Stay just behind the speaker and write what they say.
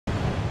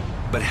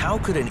But how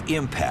could an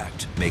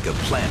impact make a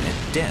planet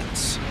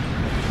dense?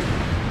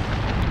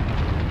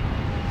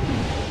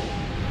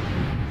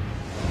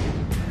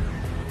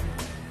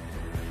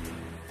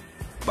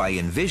 By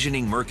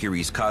envisioning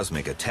Mercury's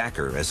cosmic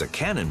attacker as a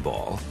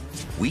cannonball,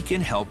 we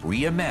can help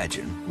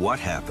reimagine what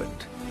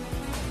happened.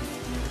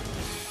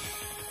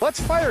 Let's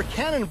fire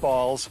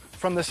cannonballs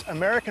from this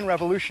American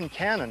Revolution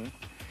cannon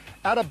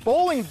at a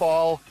bowling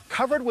ball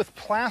covered with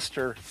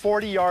plaster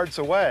 40 yards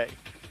away.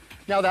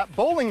 Now that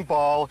bowling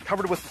ball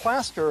covered with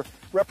plaster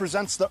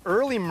represents the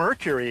early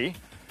Mercury,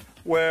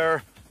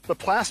 where the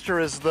plaster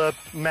is the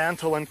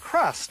mantle and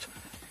crust.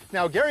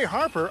 Now Gary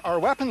Harper, our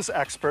weapons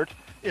expert,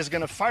 is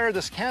going to fire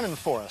this cannon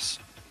for us.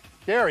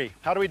 Gary,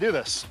 how do we do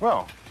this?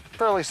 Well,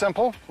 fairly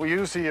simple. We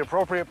use the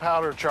appropriate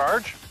powder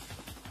charge,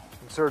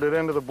 insert it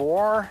into the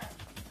bore,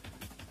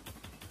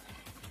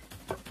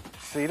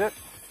 seat it.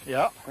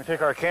 Yeah. We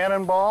take our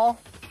cannonball,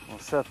 we'll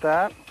set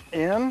that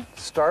in,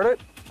 start it,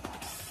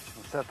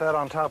 we'll set that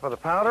on top of the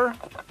powder.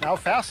 How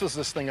fast is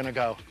this thing going to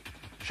go?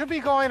 Should be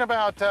going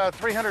about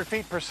 300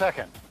 feet per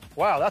second.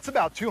 Wow, that's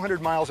about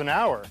 200 miles an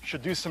hour.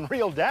 Should do some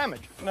real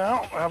damage.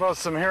 Now, how about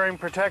some hearing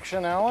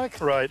protection,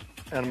 Alec? Right,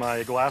 and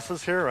my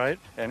glasses here, right?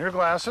 And your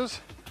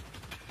glasses.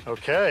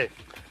 Okay.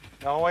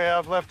 Now all we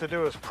have left to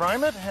do is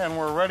prime it, and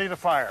we're ready to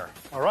fire.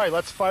 All right,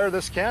 let's fire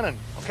this cannon.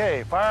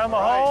 Okay, fire on the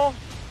All hole.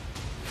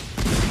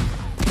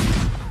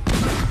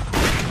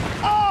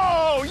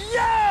 Oh,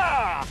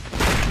 yeah!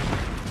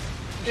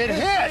 It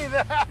hit!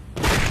 That.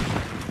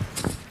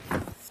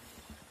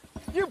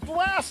 You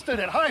blasted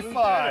it! High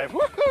five!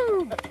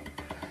 Woohoo!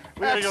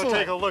 We gotta go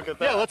take a look at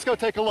that. Yeah, let's go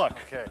take a look.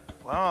 Okay.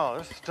 Wow,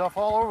 there's stuff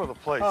all over the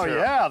place Oh here.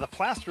 yeah, the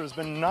plaster has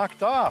been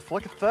knocked off.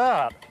 Look at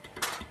that.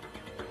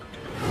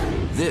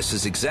 This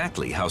is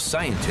exactly how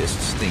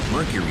scientists think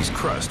Mercury's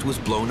crust was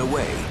blown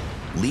away,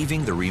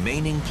 leaving the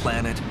remaining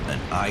planet an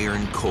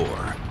iron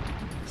core.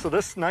 So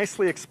this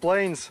nicely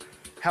explains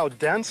how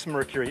dense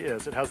Mercury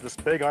is. It has this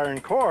big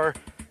iron core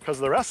because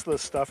the rest of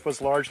this stuff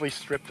was largely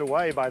stripped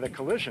away by the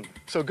collision.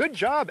 So good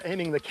job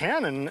aiming the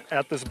cannon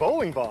at this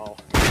bowling ball.